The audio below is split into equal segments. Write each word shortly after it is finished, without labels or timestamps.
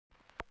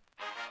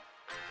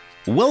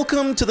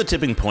Welcome to The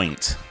Tipping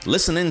Point.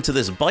 Listen in to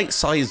this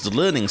bite-sized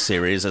learning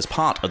series as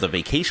part of the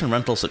Vacation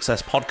Rental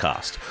Success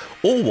podcast,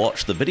 or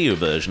watch the video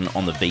version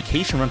on the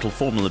Vacation Rental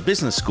Formula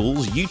Business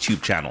School's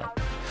YouTube channel.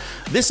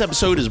 This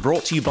episode is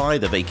brought to you by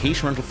the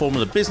Vacation Rental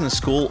Formula Business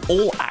School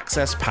All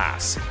Access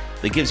Pass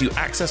that gives you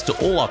access to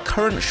all our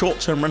current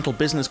short-term rental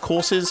business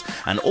courses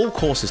and all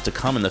courses to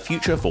come in the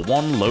future for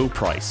one low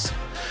price.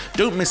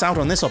 Don't miss out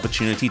on this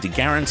opportunity to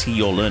guarantee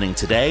your learning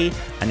today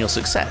and your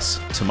success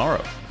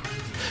tomorrow.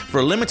 For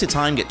a limited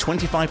time, get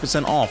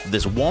 25% off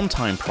this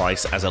one-time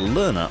price as a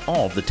learner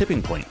of The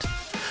Tipping Point.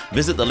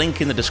 Visit the link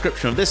in the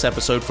description of this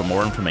episode for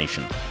more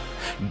information.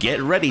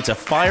 Get ready to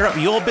fire up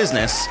your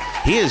business.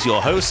 Here's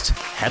your host,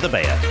 Heather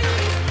Bayer.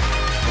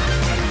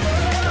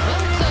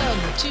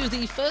 Welcome to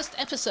the first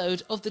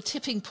episode of The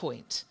Tipping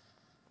Point,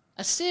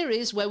 a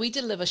series where we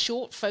deliver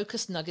short,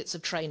 focused nuggets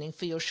of training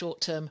for your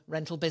short-term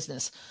rental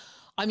business.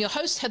 I'm your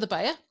host, Heather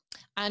Bayer,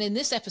 and in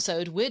this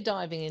episode, we're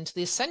diving into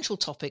the essential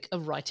topic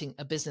of writing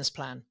a business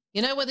plan.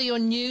 You know, whether you're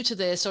new to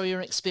this or you're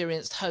an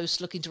experienced host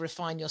looking to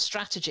refine your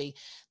strategy,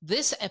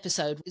 this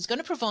episode is going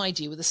to provide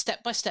you with a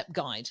step-by-step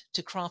guide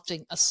to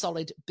crafting a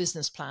solid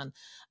business plan,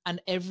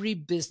 and every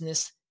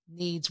business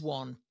needs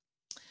one.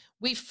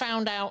 We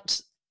found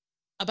out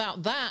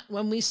about that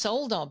when we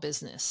sold our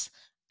business,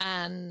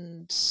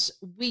 and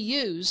we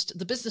used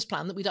the business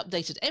plan that we'd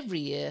updated every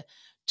year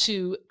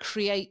to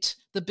create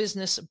the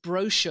business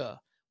brochure.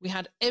 We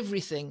had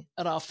everything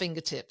at our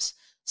fingertips.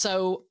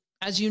 So,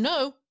 as you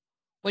know,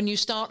 when you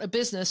start a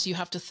business, you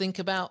have to think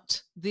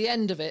about the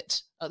end of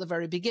it at the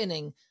very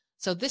beginning.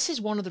 So this is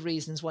one of the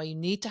reasons why you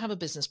need to have a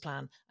business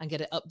plan and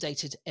get it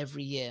updated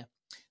every year.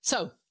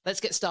 So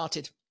let's get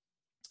started.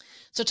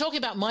 So talking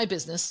about my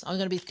business, I'm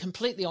going to be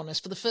completely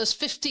honest. For the first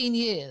 15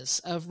 years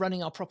of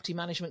running our property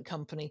management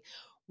company,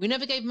 we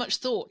never gave much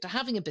thought to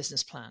having a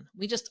business plan.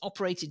 We just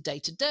operated day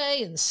to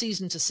day and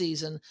season to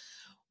season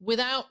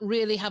without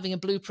really having a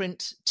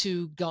blueprint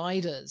to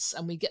guide us.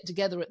 And we get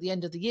together at the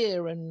end of the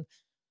year and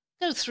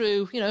go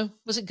through,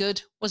 was it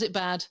good? Was it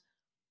bad?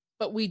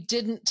 But we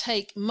didn't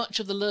take much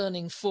of the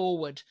learning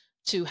forward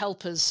to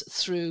help us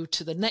through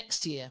to the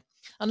next year.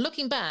 And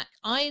looking back,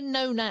 I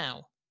know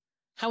now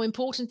how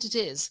important it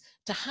is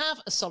to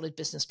have a solid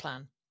business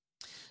plan.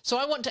 So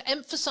I want to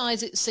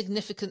emphasize its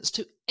significance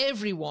to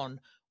everyone,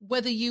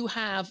 whether you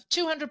have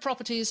 200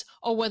 properties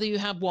or whether you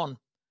have one.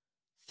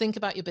 Think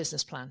about your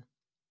business plan.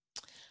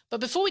 But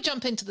before we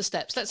jump into the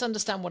steps, let's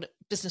understand what a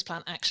business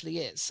plan actually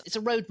is. It's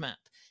a roadmap.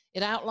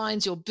 It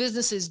outlines your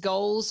business's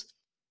goals,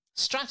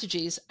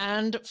 strategies,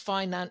 and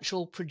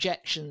financial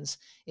projections.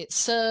 It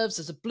serves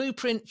as a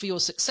blueprint for your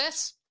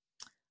success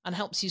and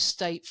helps you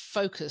stay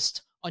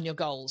focused on your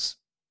goals.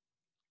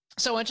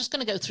 So I'm just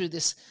going to go through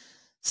this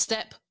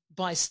step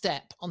by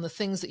step on the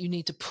things that you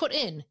need to put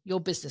in your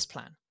business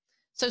plan.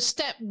 So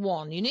step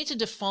one, you need to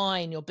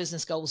define your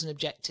business goals and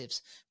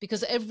objectives,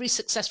 because every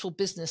successful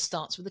business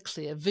starts with a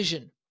clear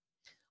vision.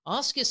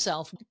 Ask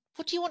yourself,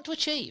 what do you want to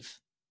achieve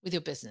with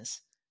your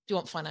business? Do you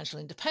want financial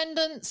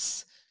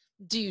independence?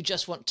 Do you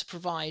just want to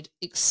provide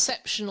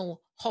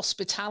exceptional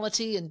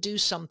hospitality and do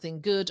something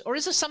good? Or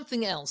is there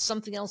something else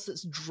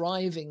that's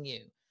driving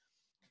you?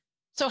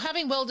 So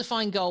having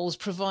well-defined goals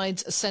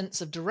provides a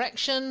sense of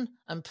direction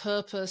and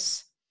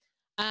purpose.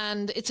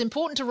 And it's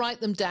important to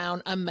write them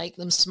down and make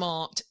them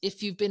SMART.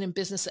 If you've been in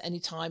business at any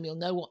time, you'll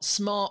know what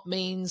SMART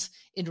means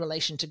in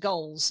relation to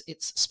goals.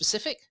 It's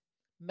specific,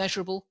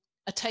 measurable,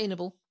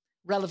 attainable,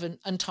 relevant,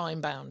 and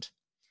time-bound.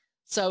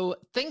 So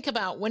think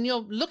about when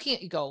you're looking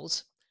at your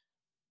goals,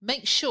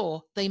 make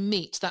sure they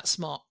meet that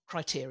SMART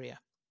criteria.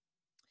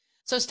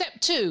 So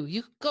step two,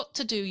 you've got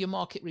to do your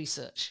market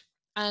research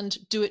and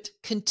do it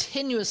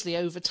continuously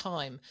over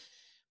time,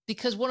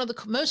 because one of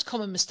the most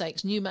common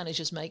mistakes new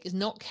managers make is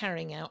not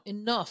carrying out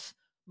enough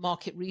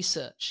market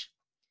research.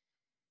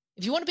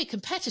 If you want to be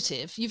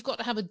competitive, you've got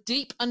to have a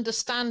deep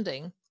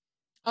understanding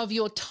of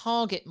your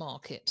target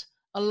market,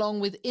 along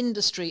with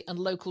industry and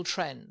local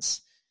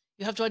trends.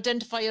 You have to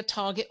identify your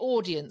target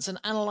audience and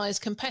analyze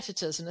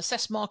competitors and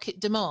assess market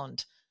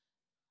demand.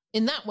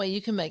 In that way,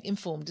 you can make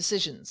informed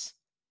decisions.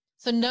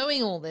 So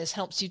knowing all this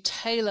helps you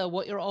tailor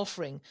what you're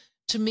offering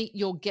to meet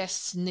your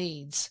guests'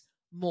 needs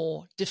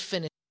more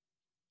definitively.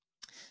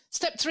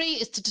 Step three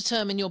is to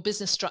determine your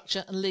business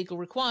structure and legal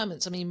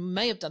requirements. I mean, you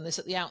may have done this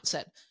at the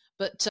outset,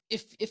 but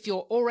if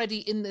you're already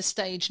in this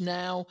stage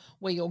now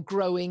where you're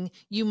growing,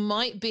 you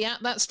might be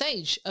at that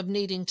stage of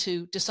needing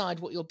to decide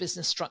what your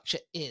business structure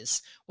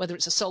is, whether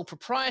it's a sole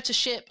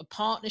proprietorship, a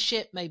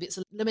partnership, maybe it's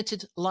a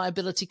limited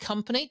liability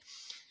company.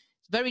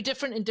 It's very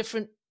different in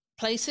different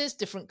places,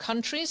 different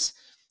countries.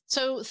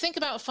 So think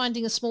about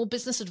finding a small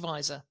business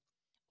advisor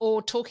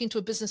or talking to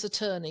a business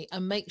attorney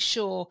and make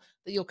sure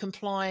that you're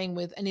complying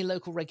with any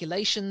local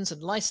regulations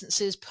and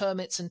licenses,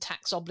 permits, and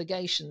tax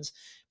obligations,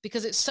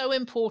 because it's so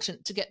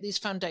important to get these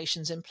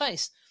foundations in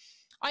place.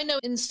 I know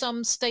in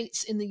some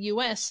states in the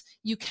US,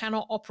 you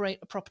cannot operate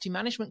a property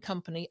management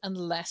company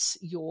unless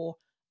you're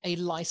a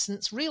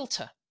licensed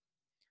realtor.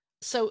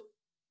 So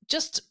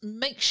just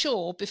make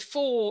sure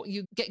before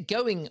you get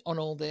going on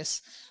all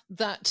this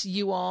that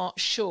you are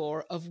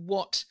sure of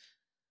what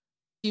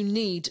you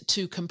need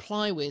to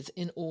comply with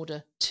in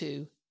order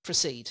to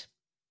proceed.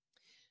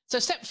 So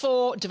step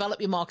 4,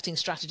 develop your marketing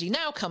strategy.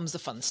 Now comes the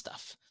fun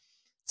stuff.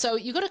 So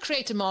you've got to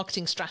create a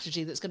marketing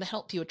strategy that's going to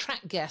help you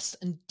attract guests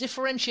and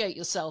differentiate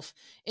yourself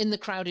in the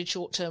crowded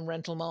short-term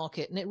rental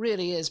market. And it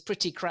really is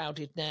pretty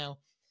crowded now.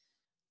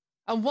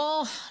 And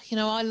while,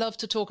 I love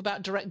to talk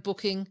about direct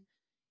booking,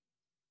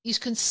 you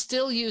can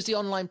still use the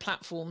online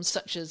platforms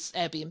such as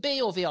Airbnb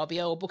or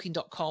VRBO or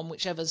Booking.com,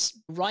 whichever's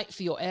right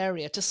for your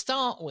area to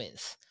start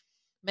with.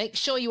 Make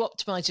sure you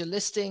optimize your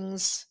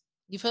listings.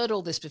 You've heard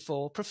all this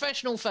before.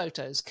 Professional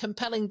photos,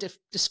 compelling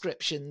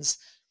descriptions.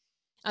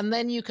 And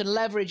then you can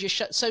leverage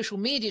your social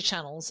media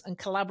channels and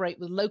collaborate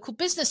with local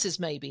businesses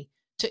maybe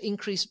to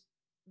increase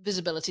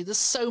visibility. There's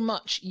so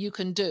much you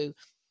can do.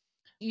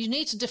 You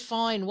need to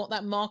define what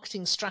that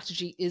marketing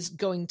strategy is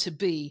going to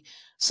be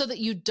so that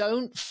you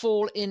don't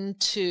fall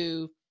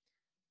into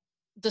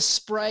the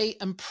spray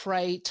and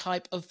pray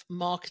type of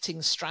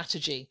marketing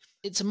strategy.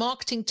 It's a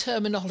marketing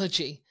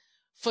terminology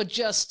for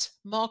just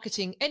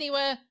marketing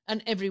anywhere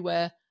and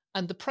everywhere,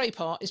 and the pray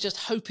part is just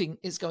hoping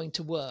it's going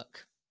to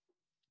work.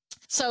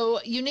 So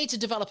you need to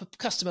develop a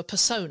customer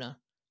persona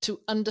to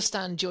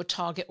understand your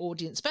target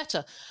audience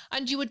better.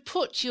 And you would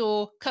put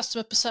your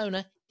customer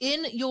persona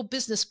in your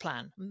business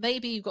plan.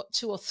 Maybe you've got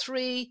 2 or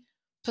 3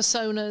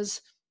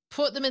 personas,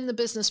 put them in the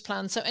business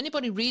plan. So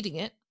anybody reading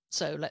it,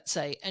 so let's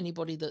say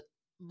anybody that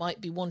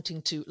might be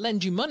wanting to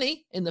lend you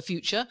money in the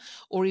future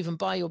or even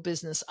buy your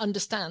business,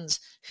 understands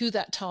who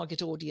that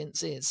target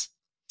audience is.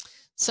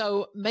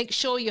 So make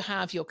sure you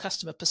have your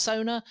customer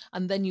persona,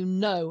 and then you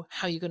know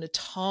how you're going to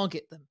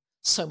target them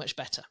so much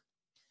better.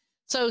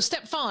 So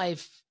step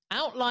 5,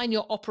 outline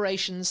your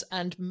operations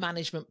and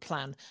management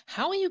plan.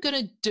 How are you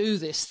going to do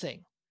this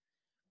thing?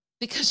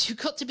 Because you've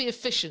got to be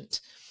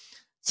efficient.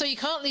 So you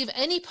can't leave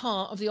any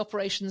part of the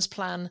operations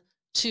plan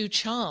to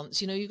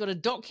chance. You've got to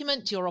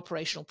document your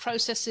operational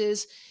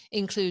processes,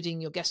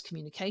 including your guest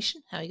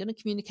communication, how you're going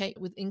to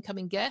communicate with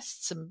incoming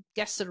guests and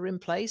guests that are in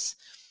place,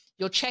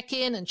 your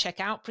check-in and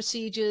check-out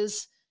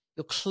procedures,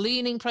 your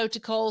cleaning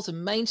protocols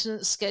and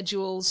maintenance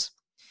schedules.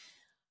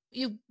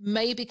 You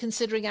may be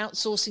considering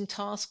outsourcing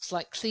tasks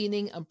like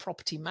cleaning and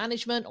property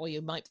management, or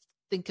you might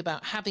think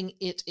about having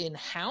it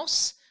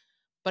in-house.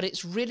 But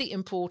it's really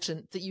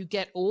important that you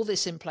get all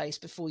this in place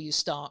before you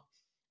start,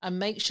 and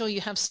make sure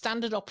you have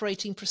standard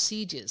operating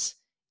procedures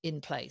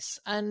in place.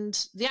 And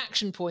the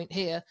action point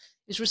here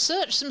is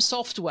research some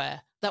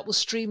software that will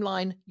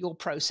streamline your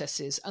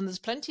processes. And there's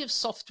plenty of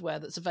software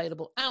that's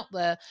available out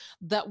there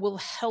that will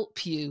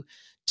help you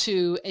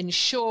to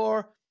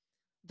ensure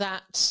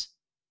that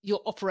your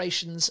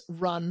operations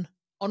run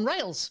on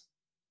rails.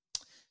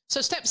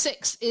 So step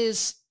 6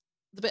 is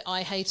the bit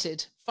I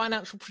hated: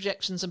 financial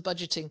projections and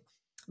budgeting.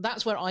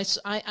 That's where I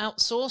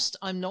outsourced.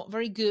 I'm not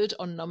very good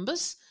on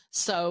numbers,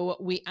 so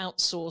we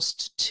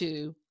outsourced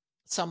to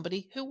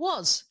somebody who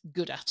was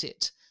good at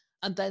it.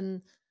 And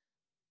then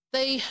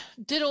they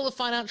did all the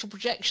financial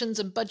projections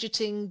and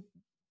budgeting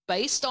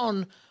based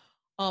on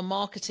our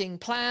marketing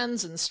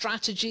plans and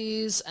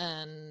strategies,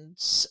 and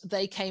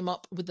they came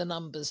up with the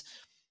numbers.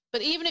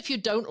 But even if you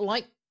don't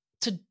like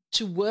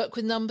to work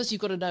with numbers,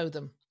 you've got to know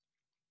them.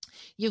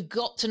 You've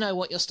got to know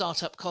what your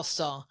startup costs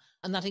are.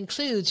 And that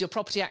includes your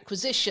property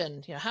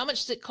acquisition. How much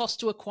does it cost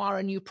to acquire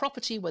a new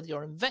property, whether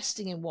you're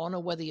investing in one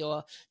or whether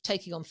you're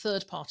taking on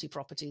third-party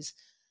properties?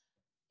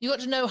 You've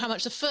got to know how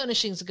much the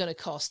furnishings are going to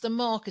cost, the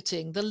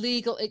marketing, the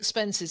legal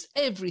expenses,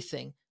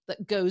 everything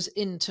that goes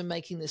into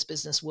making this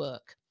business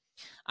work.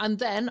 And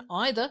then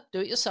either do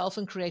it yourself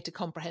and create a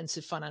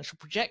comprehensive financial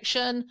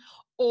projection,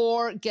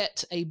 or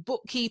get a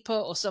bookkeeper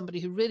or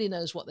somebody who really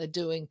knows what they're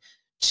doing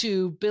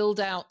to build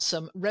out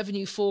some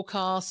revenue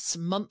forecasts,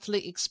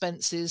 monthly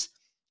expenses,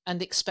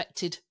 and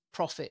expected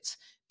profits,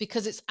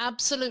 because it's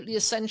absolutely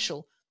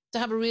essential to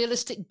have a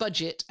realistic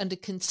budget and a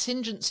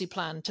contingency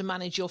plan to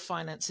manage your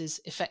finances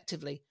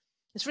effectively.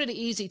 It's really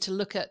easy to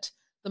look at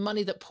the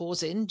money that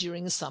pours in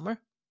during the summer.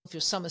 If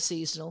you're summer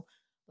seasonal,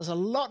 there's a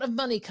lot of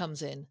money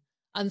comes in,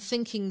 and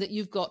thinking that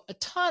you've got a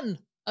ton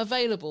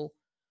available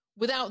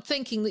without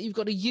thinking that you've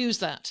got to use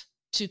that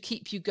to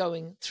keep you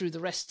going through the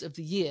rest of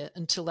the year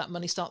until that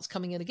money starts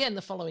coming in again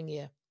the following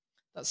year.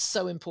 That's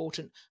so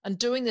important. And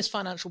doing this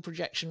financial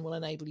projection will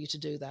enable you to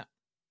do that.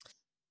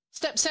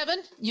 Step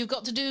 7, you've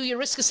got to do your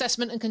risk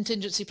assessment and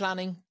contingency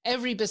planning.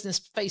 Every business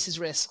faces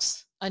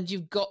risks, and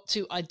you've got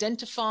to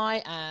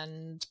identify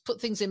and put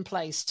things in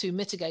place to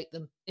mitigate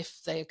them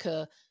if they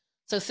occur.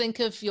 So think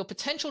of your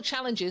potential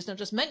challenges. Now,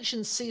 just mention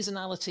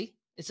seasonality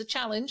is a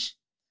challenge,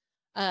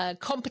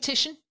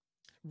 competition,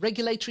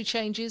 regulatory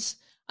changes,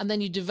 and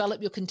then you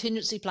develop your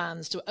contingency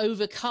plans to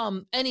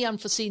overcome any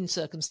unforeseen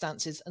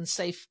circumstances and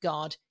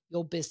safeguard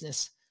your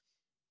business.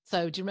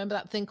 So do you remember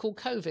that thing called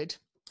COVID?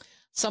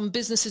 Some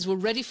businesses were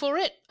ready for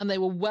it and they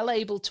were well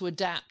able to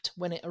adapt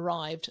when it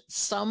arrived.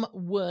 Some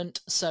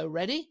weren't so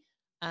ready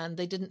and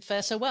they didn't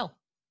fare so well.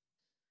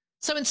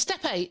 So in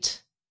step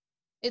 8,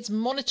 It's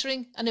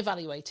monitoring and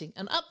evaluating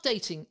and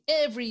updating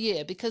every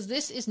year, because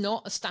this is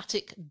not a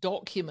static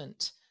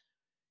document.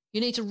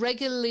 You need to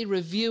regularly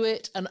review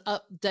it and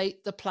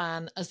update the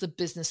plan as the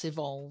business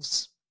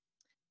evolves.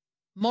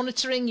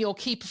 Monitoring your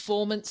key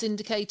performance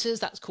indicators,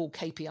 that's called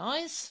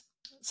KPIs,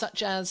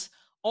 such as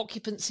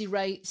occupancy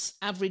rates,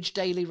 average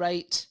daily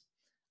rate,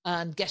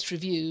 and guest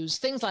reviews,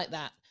 things like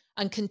that,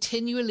 and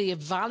continually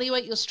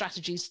evaluate your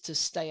strategies to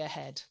stay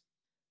ahead.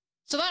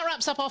 So that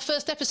wraps up our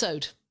first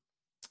episode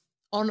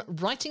on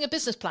writing a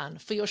business plan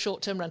for your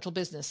short-term rental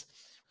business.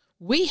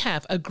 We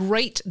have a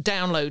great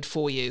download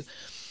for you.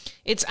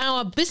 It's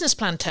our business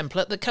plan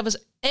template that covers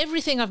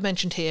everything I've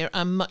mentioned here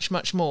and much,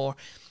 much more.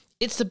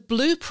 It's the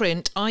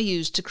blueprint I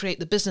used to create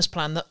the business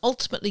plan that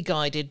ultimately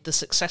guided the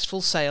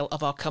successful sale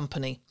of our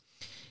company.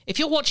 If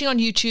you're watching on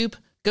YouTube,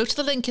 go to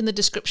the link in the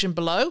description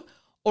below,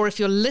 or if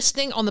you're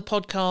listening on the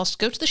podcast,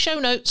 go to the show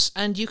notes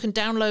and you can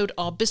download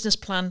our business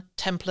plan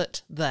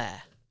template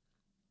there.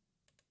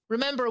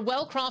 Remember, a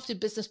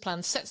well-crafted business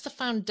plan sets the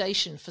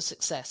foundation for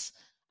success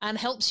and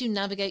helps you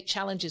navigate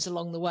challenges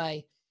along the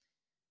way.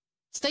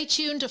 Stay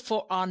tuned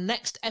for our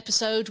next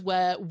episode,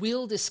 where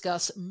we'll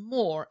discuss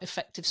more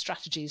effective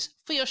strategies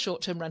for your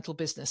short-term rental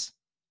business.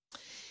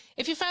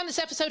 If you found this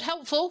episode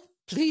helpful,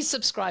 please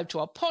subscribe to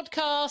our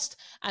podcast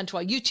and to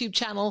our YouTube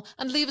channel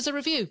and leave us a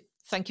review.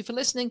 Thank you for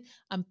listening,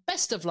 and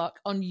best of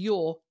luck on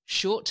your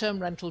short-term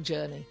rental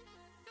journey.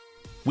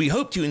 We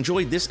hope you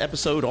enjoyed this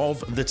episode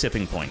of The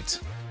Tipping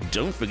Point.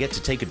 Don't forget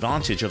to take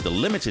advantage of the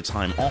limited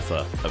time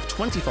offer of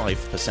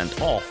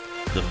 25% off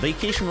the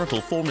Vacation Rental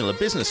Formula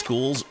Business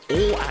School's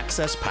All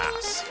Access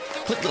Pass.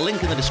 Click the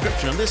link in the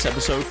description of this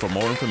episode for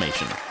more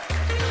information.